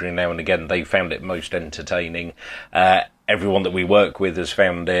poker every now and again. They found it most entertaining. Everyone that we work with has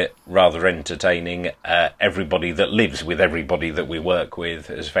found it rather entertaining. Everybody that lives with everybody that we work with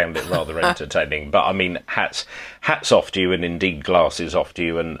has found it rather entertaining. But I mean, hats off to you, and indeed glasses off to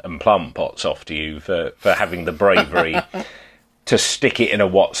you, and plant pots off to you for having the bravery to stick it in a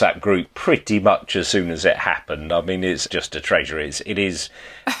WhatsApp group pretty much as soon as it happened. I mean, it's just a treasure. It is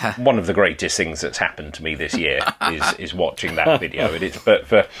one of the greatest things that's happened to me this year is watching that video. It is,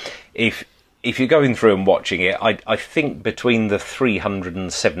 but if you're going through and watching it, I think between the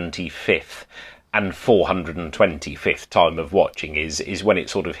 375th and 425th time of watching is when it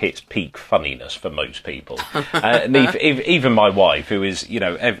sort of hits peak funniness for most people. And even my wife, who is,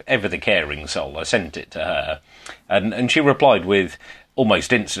 ever the caring soul, I sent it to her, and she replied with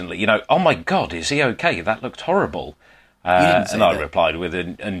almost instantly, oh my God, is he okay? That looked horrible. And I replied with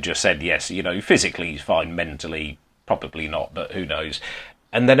and just said, yes, physically he's fine, mentally probably not, but who knows.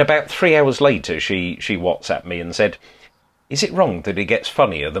 And then about 3 hours later, she WhatsApped me and said, is it wrong that it gets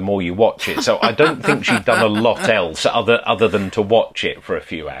funnier the more you watch it? So I don't think she'd done a lot else other than to watch it for a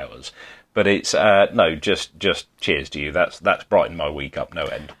few hours. But it's, no, just cheers to you. That's brightened my week up no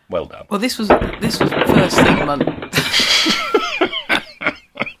end. Well done. Well, this was first thing Monday.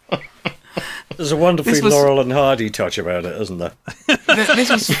 There's a wonderfully Laurel and Hardy touch about it, isn't there?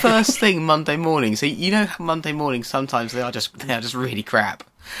 This was first thing Monday morning. So how Monday mornings sometimes they are just really crap.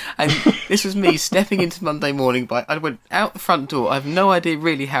 And this was me stepping into Monday morning. I went out the front door. I have no idea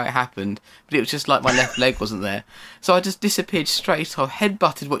really how it happened, but it was just like my left leg wasn't there. So I just disappeared straight off,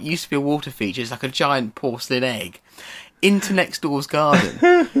 headbutted what used to be a water feature, it's like a giant porcelain egg, into next door's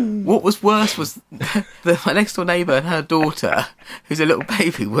garden. What was worse was my next door neighbour and her daughter, who's a little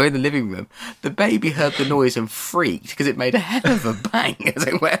baby, were in the living room. The baby heard the noise and freaked because it made a hell of a bang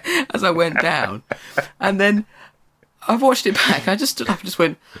as I went down. And then I've watched it back. I just stood up and just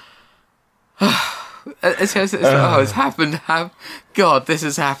went, it's happened. God, this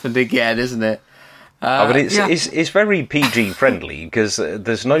has happened again, isn't it? But it's very PG friendly because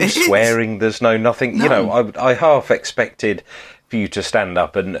there's no swearing, there's no nothing. No. You know, I half expected for you to stand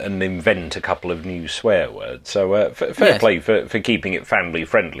up and invent a couple of new swear words. So fair play for keeping it family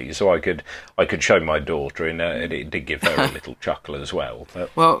friendly. So I could show my daughter, and it did give her a little chuckle as well.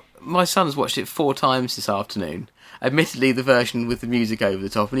 But... Well, my son's watched it 4 times this afternoon. Admittedly, the version with the music over the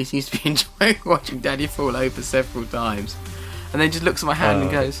top, and he seems to be enjoying watching Daddy fall over several times. And then just looks at my hand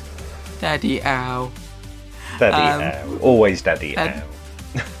and goes, Daddy, ow. Daddy, ow. Always Daddy, ow.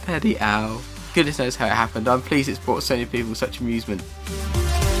 Daddy, ow. Goodness knows how it happened. I'm pleased it's brought so many people such amusement.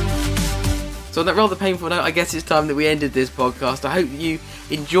 So on that rather painful note, I guess it's time that we ended this podcast. I hope you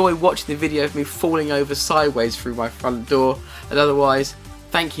enjoy watching the video of me falling over sideways through my front door. And otherwise,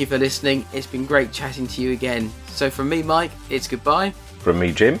 thank you for listening. It's been great chatting to you again. So from me, Mike, it's goodbye. From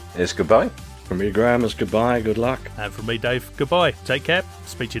me, Jim, it's goodbye. From me, Graham, it's goodbye. Good luck. And from me, Dave, goodbye. Take care.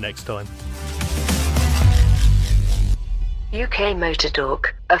 Speak to you next time. UK Motor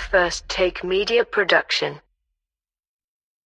Talk, a First Take Media production.